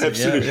 I'm guessing.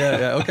 Absolutely.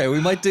 Yeah. Okay,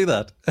 we might do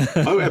that.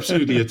 Oh,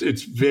 absolutely.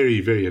 It's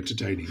very, very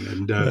entertaining.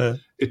 And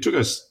it took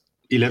us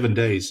 11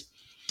 days.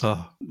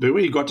 Oh. But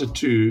when we got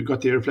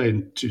the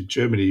airplane to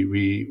Germany,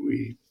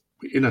 we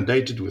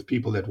inundated with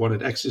people that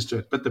wanted access to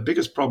it. But the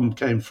biggest problem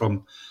came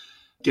from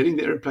getting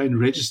the airplane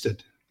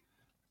registered,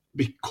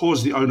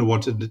 because the owner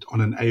wanted it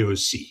on an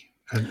AOC,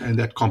 and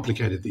that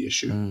complicated the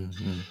issue.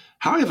 Mm-hmm.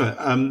 However,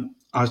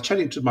 I was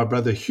chatting to my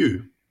brother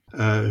Hugh,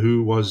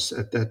 who was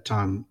at that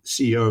time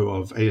CEO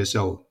of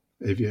ASL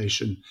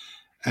Aviation,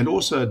 and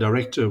also a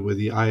director with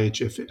the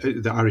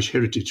IHF, the Irish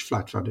Heritage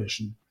Flight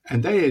Foundation.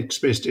 And they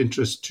expressed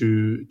interest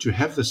to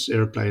have this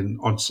airplane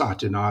on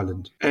site in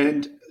Ireland.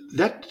 And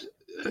that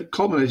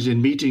culminated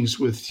in meetings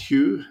with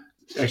Hugh,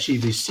 actually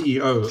the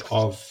CEO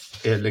of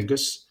Aer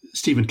Lingus,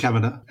 Stephen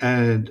Kavanagh,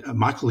 and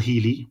Michael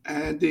Healy.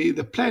 And the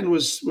plan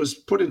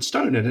was put in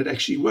stone, and it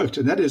actually worked.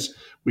 And that is,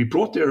 we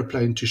brought the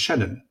airplane to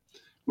Shannon,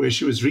 where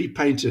she was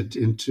repainted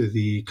into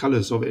the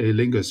colours of Aer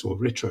Lingus, or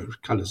retro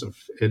colours of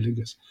Aer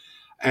Lingus,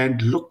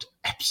 and looked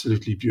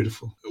absolutely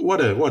beautiful.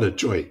 What a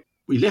joy.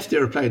 We left the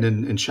airplane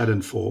in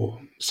Shannon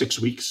for 6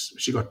 weeks.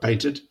 She got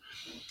painted,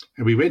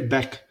 and we went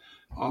back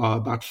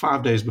about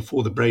 5 days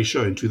before the Bray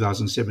show in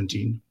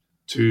 2017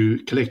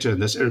 to collect her.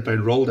 And this airplane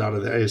rolled out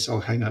of the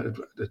ASL hangar.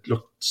 It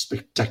looked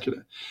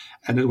spectacular.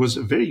 And it was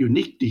a very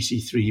unique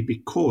DC-3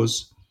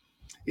 because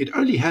it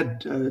only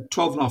had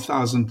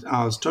 12,500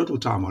 hours total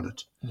time on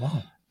it.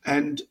 Wow.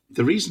 And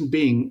the reason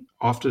being,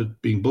 after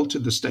being built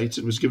in the States,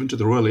 it was given to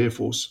the Royal Air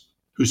Force,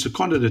 who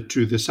seconded it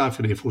to the South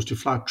African Air Force to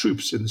fly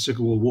troops in the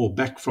Second World War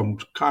back from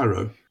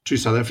Cairo to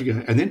South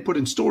Africa, and then put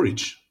in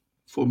storage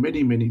for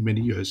many, many,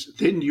 many years.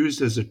 Then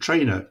used as a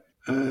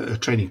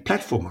training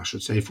platform, I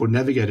should say, for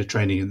navigator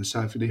training in the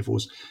South African Air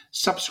Force.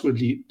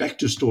 Subsequently, back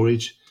to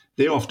storage,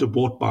 thereafter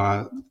bought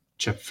by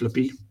chap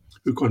Flippy,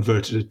 who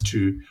converted it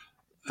to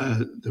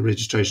the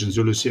registration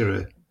Zulu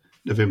Sierra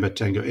November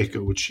Tango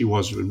Echo, which she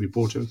was when we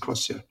brought her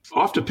across here.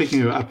 After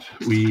picking her up,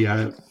 we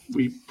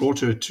brought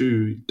her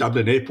to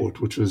Dublin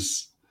Airport, which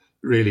was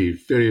really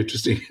very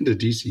interesting in the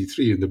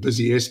DC-3 in the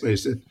busy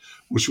airspace that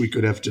wish we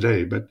could have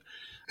today.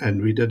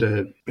 And we did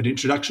an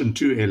introduction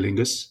to Aer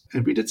Lingus,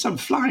 and we did some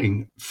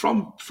flying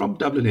from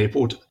Dublin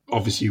Airport,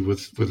 obviously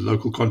with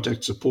local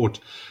contact support.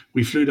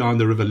 We flew down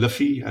the River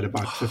Liffey at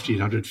about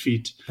 1,500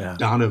 feet,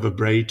 down over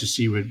Bray to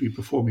see where we'd be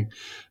performing.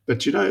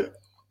 But, you know,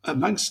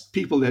 amongst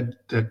people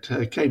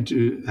that came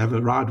to have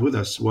a ride with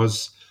us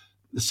was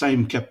the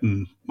same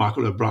Captain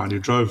Michael O'Brien, who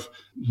drove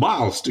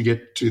miles to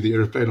get to the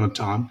aeroplane on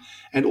time,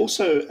 and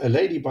also a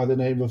lady by the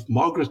name of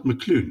Margaret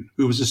McClune,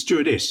 who was a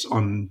stewardess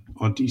on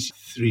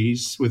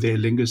DC-3s with Aer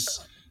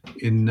Lingus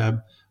in, I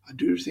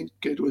do think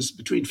it was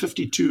between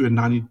 1952 and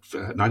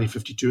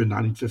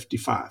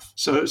 1955.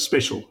 So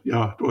special.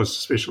 Yeah, it was a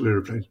special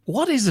aeroplane.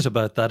 What is it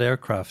about that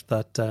aircraft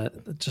that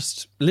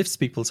just lifts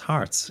people's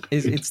hearts?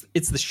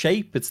 It's the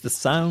shape, it's the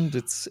sound,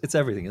 it's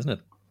everything, isn't it?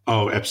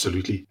 Oh,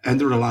 absolutely.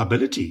 And the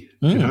reliability,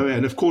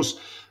 and of course,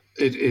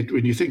 it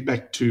when you think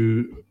back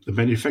to the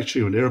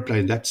manufacturing of an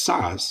airplane that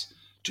size,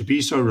 to be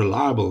so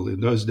reliable in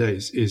those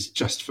days is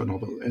just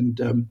phenomenal.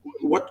 And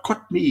what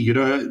caught me,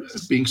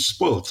 being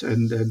spoilt,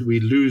 and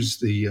we lose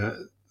the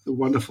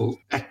wonderful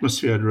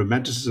atmosphere and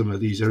romanticism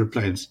of these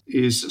airplanes,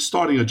 is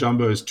starting a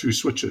jumbo as 2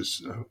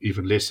 switches,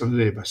 even less on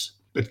an Airbus.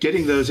 But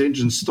getting those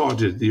engines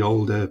started, the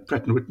old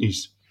Pratt &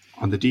 Whitneys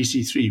on the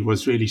DC-3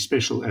 was really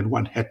special, and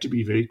one had to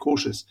be very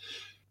cautious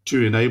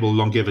to enable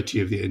longevity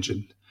of the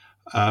engine.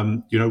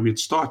 We'd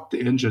start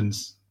the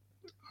engines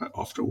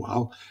after a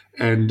while,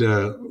 and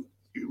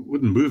you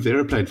wouldn't move the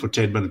airplane for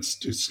 10 minutes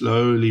to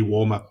slowly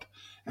warm up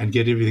and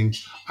get everything.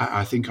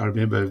 I think I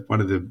remember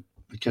one of the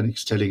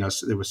mechanics telling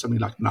us there was something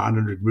like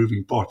 900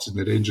 moving parts in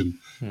that engine.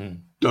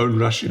 Don't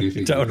rush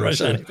anything. Don't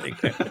rush anything.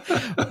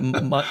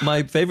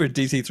 My favorite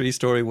DC-3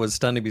 story was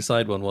standing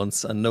beside one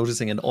once and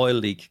noticing an oil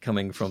leak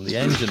coming from the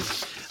engine.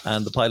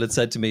 And the pilot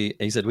said to me,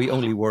 he said, "We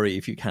only worry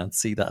if you can't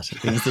see that.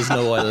 It means there's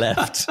no oil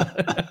left."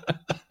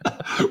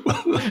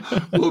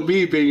 well,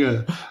 me being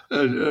a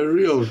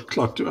real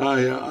clock,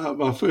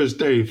 my first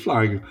day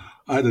flying,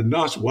 I had a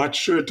nice white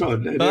shirt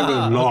on, and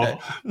everyone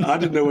laughed. Okay. I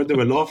didn't know what they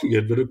were laughing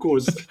at, but of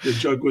course the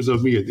joke was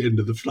on me at the end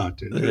of the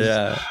flight.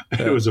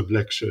 It was a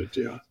black shirt,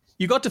 yeah.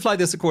 You got to fly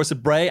this, of course,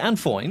 at Bray and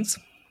Foynes.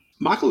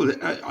 Michael,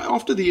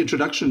 after the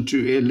introduction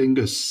to Aer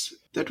Lingus,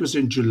 that was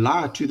in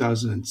July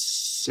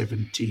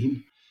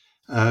 2017,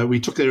 we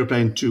took the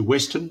aeroplane to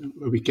Weston,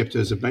 where we kept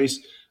her as a base.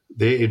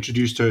 They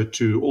introduced her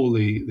to all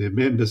the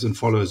members and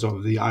followers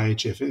of the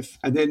IHFF.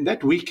 And then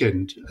that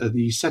weekend,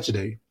 the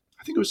Saturday,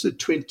 I think it was the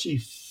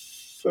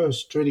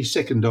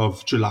 22nd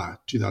of July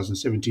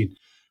 2017,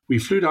 we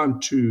flew down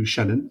to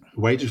Shannon,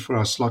 waited for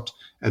our slot,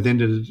 and then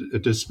did a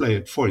display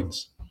at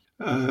Foynes,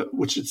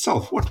 which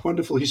itself, what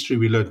wonderful history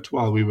we learned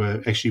while we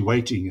were actually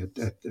waiting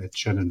at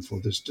Shannon for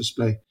this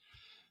display.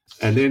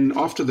 And then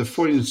after the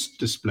Foynes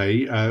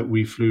display,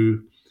 we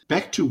flew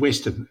back to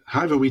Weston.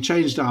 However, we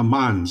changed our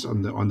minds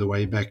on the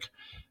way back,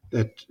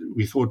 that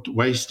we thought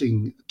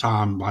wasting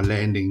time by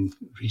landing,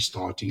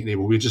 restarting,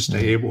 and we'll just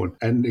stay airborne.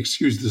 And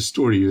excuse the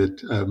story that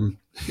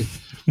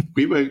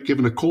we were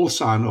given a call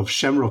sign of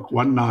Shamrock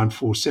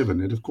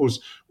 1947. And of course,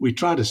 we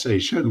tried to say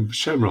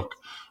Shamrock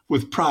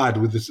with pride,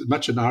 with as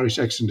much an Irish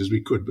accent as we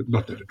could, but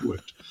not that it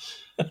worked.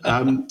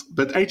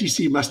 But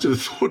ATC must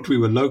have thought we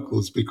were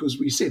locals, because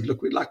we said,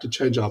 look, we'd like to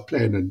change our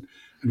plan and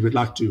we'd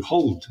like to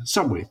hold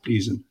somewhere,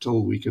 please,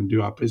 until we can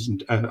do our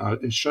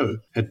show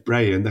at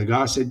Bray. And the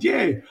guy said,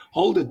 yeah,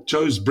 hold at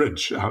Joe's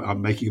Bridge.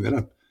 I'm making that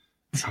up.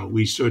 So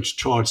we searched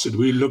charts and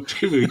we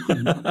looked.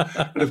 And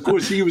of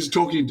course, he was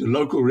talking to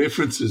local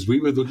references.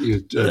 We were looking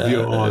at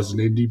VORs and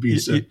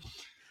NDB. So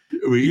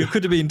you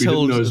could have been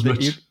told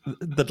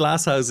the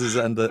glass houses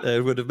and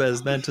it would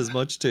have meant as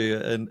much to you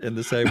in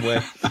the same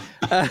way.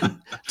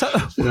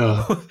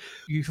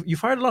 You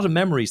fired a lot of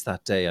memories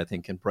that day, I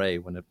think, in Bray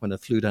when it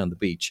flew down the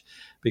beach,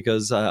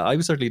 because I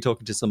was certainly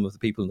talking to some of the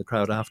people in the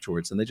crowd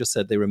afterwards, and they just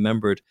said they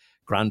remembered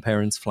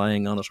grandparents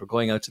flying on it or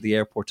going out to the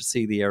airport to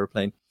see the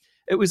airplane.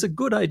 It was a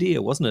good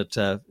idea, wasn't it,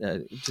 to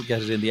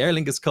get it in the Aer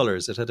Lingus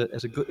colours?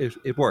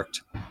 It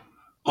worked.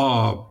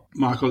 Oh,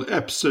 Michael,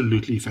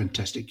 absolutely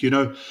fantastic.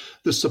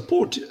 The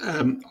support,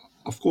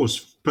 of course,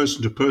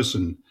 person to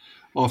person,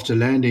 after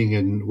landing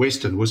in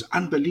Weston was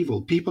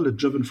unbelievable. People had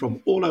driven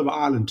from all over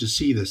Ireland to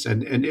see this,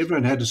 and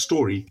everyone had a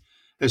story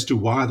as to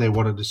why they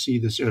wanted to see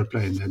this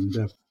airplane.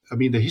 And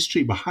the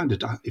history behind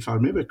it, if I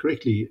remember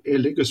correctly, Aer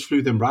Lingus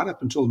flew them right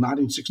up until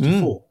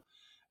 1964.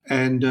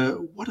 And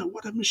what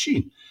a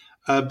machine.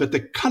 But the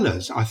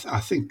colours, I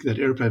think that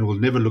airplane will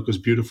never look as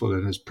beautiful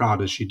and as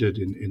proud as she did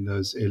in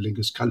those Aer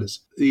Lingus colours.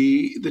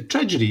 The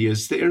tragedy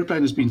is the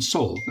airplane has been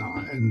sold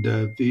now, and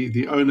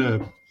the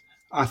owner,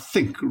 I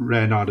think,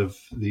 ran out of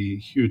the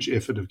huge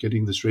effort of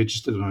getting this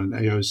registered on an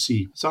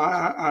AOC. So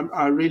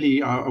I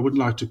really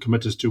wouldn't like to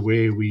commit as to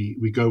where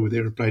we go with the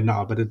airplane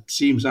now, but it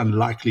seems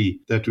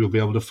unlikely that we'll be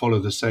able to follow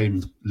the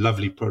same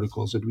lovely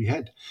protocols that we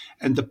had.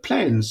 And the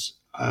plans,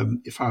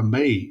 if I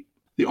may,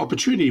 the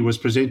opportunity was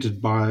presented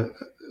by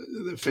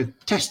the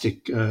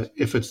fantastic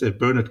efforts that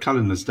Bernard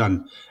Cullen has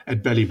done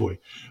at Ballyboy.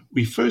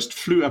 We first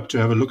flew up to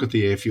have a look at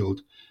the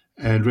airfield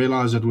and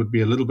realized it would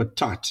be a little bit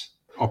tight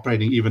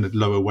operating even at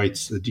lower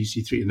weights, the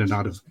DC-3 in and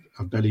out of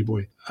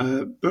Ballyboy.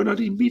 Bernard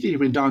immediately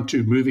went down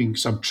to moving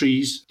some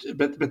trees,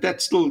 but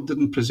that still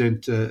didn't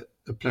present a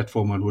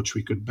platform on which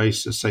we could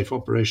base a safe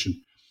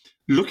operation.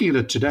 Looking at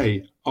it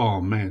today,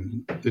 oh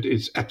man, it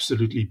is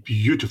absolutely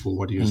beautiful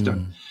what he has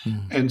done.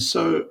 And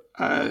so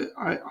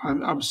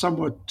I'm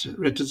somewhat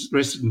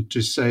reticent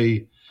to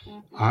say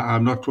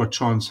I'm not what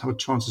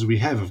chances we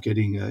have of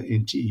getting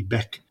NTE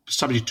back,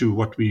 subject to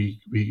what we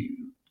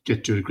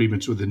get to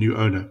agreements with the new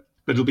owner.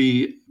 But it'll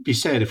be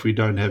sad if we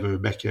don't have her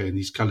back here in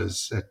these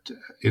colours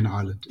in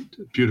Ireland.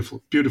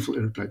 Beautiful, beautiful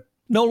aeroplane.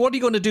 Noel, what are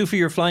you going to do for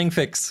your flying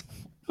fix?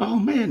 Oh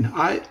man,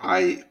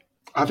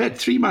 I've had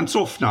 3 months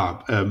off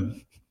now,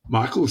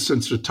 Michael,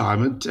 since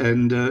retirement,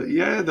 and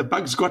the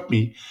bug's got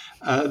me.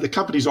 The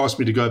company's asked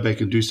me to go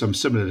back and do some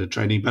simulator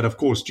training, but of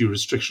course, due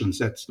restrictions,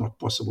 that's not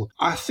possible.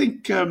 I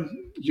think, I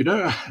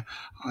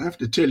have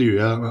to tell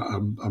you,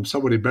 I'm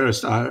somewhat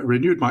embarrassed. I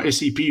renewed my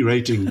SEP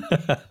rating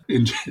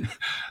in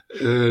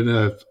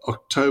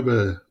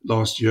October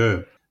last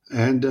year,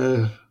 and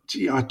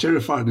I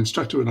terrified an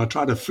instructor when I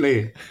tried a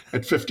flare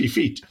at 50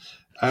 feet.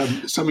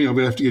 Something I'm going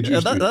to have to get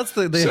used to. That's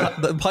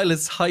the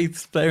pilot's height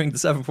flaring the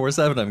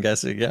 747, I'm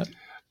guessing, yeah?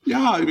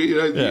 Yeah, I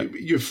mean,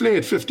 you flare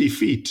at 50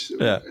 feet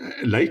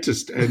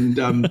latest, and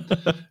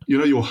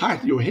your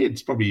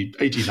head's probably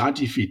 80,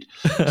 90 feet.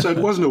 So it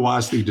wasn't a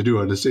wise thing to do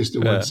on a Cessna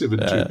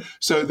 172.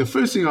 So the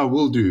first thing I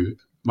will do,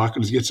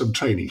 Michael, is get some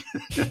training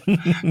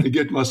and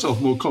get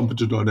myself more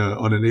competent on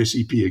an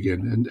SEP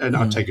again, and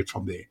I'll take it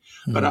from there.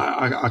 But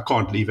I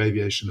can't leave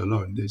aviation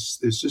alone. There's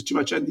just too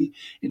much, and the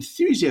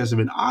enthusiasm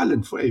in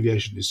Ireland for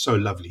aviation is so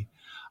lovely.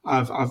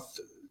 I've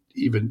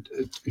even,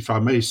 if I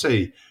may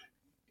say,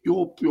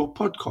 your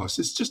podcast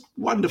is just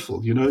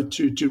wonderful,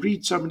 to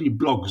read so many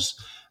blogs,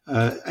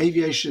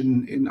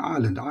 aviation in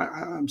Ireland.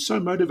 I'm so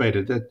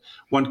motivated that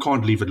one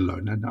can't leave it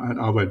alone, and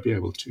I won't be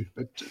able to,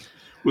 but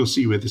we'll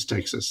see where this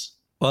takes us.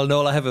 Well,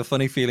 Noel, I have a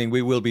funny feeling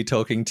we will be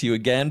talking to you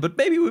again, but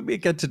maybe we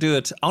get to do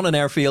it on an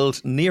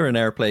airfield, near an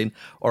airplane,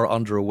 or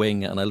under a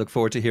wing. And I look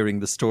forward to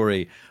hearing the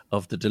story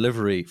of the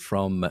delivery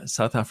from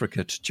South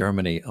Africa to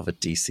Germany of a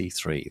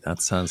DC-3.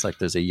 That sounds like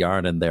there's a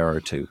yarn in there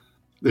or two.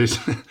 There's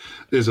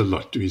a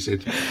lot to be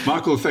said.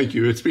 Michael, thank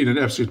you. It's been an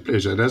absolute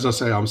pleasure. And as I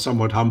say, I'm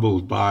somewhat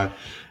humbled by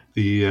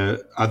the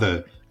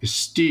other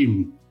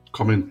esteemed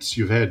comments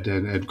you've had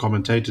and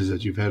commentators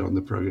that you've had on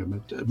the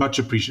program. Much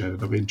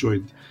appreciated. I've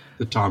enjoyed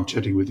the time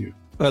chatting with you.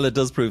 Well, it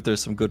does prove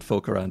there's some good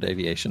folk around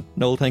aviation.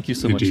 Noel, thank you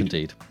so much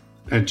indeed.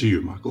 And to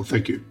you, Michael.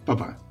 Thank you.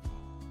 Bye-bye.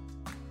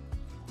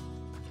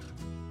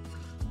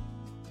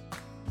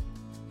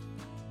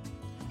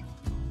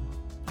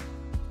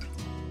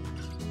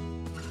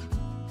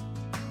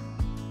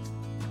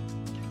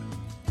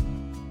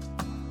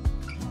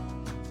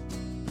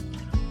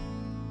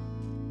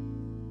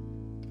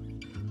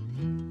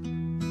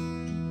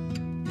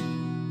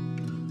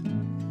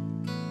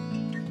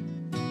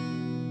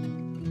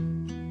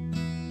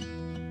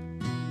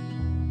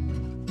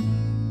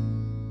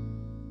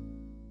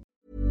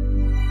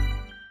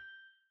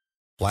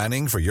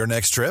 Planning for your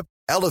next trip?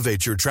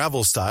 Elevate your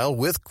travel style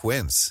with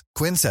Quince.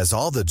 Quince has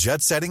all the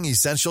jet-setting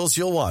essentials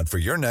you'll want for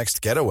your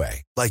next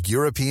getaway, like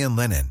European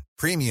linen,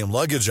 premium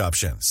luggage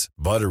options,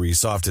 buttery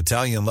soft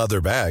Italian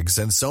leather bags,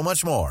 and so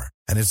much more.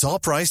 And it's all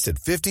priced at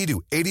 50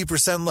 to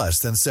 80% less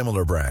than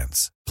similar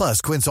brands. Plus,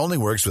 Quince only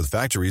works with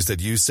factories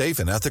that use safe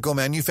and ethical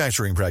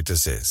manufacturing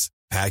practices.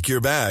 Pack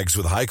your bags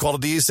with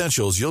high-quality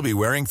essentials you'll be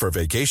wearing for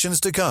vacations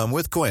to come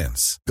with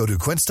Quince. Go to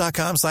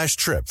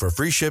quince.com/trip for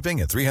free shipping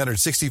and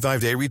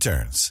 365-day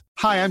returns.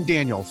 Hi, I'm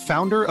Daniel,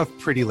 founder of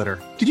Pretty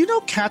Litter. Did you know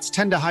cats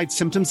tend to hide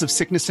symptoms of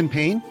sickness and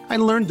pain? I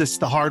learned this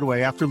the hard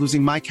way after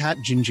losing my cat,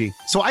 Gingy.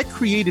 So I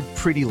created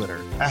Pretty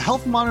Litter, a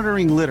health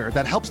monitoring litter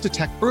that helps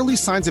detect early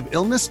signs of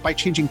illness by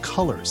changing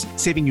colors,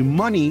 saving you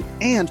money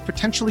and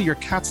potentially your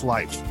cat's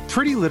life.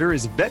 Pretty Litter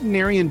is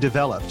veterinarian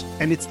developed,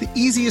 and it's the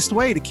easiest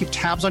way to keep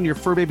tabs on your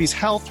fur baby's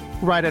health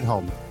right at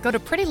home. Go to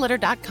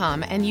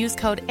prettylitter.com and use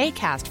code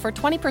ACAST for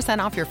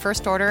 20% off your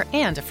first order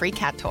and a free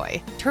cat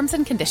toy. Terms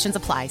and conditions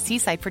apply. See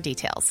site for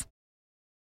details.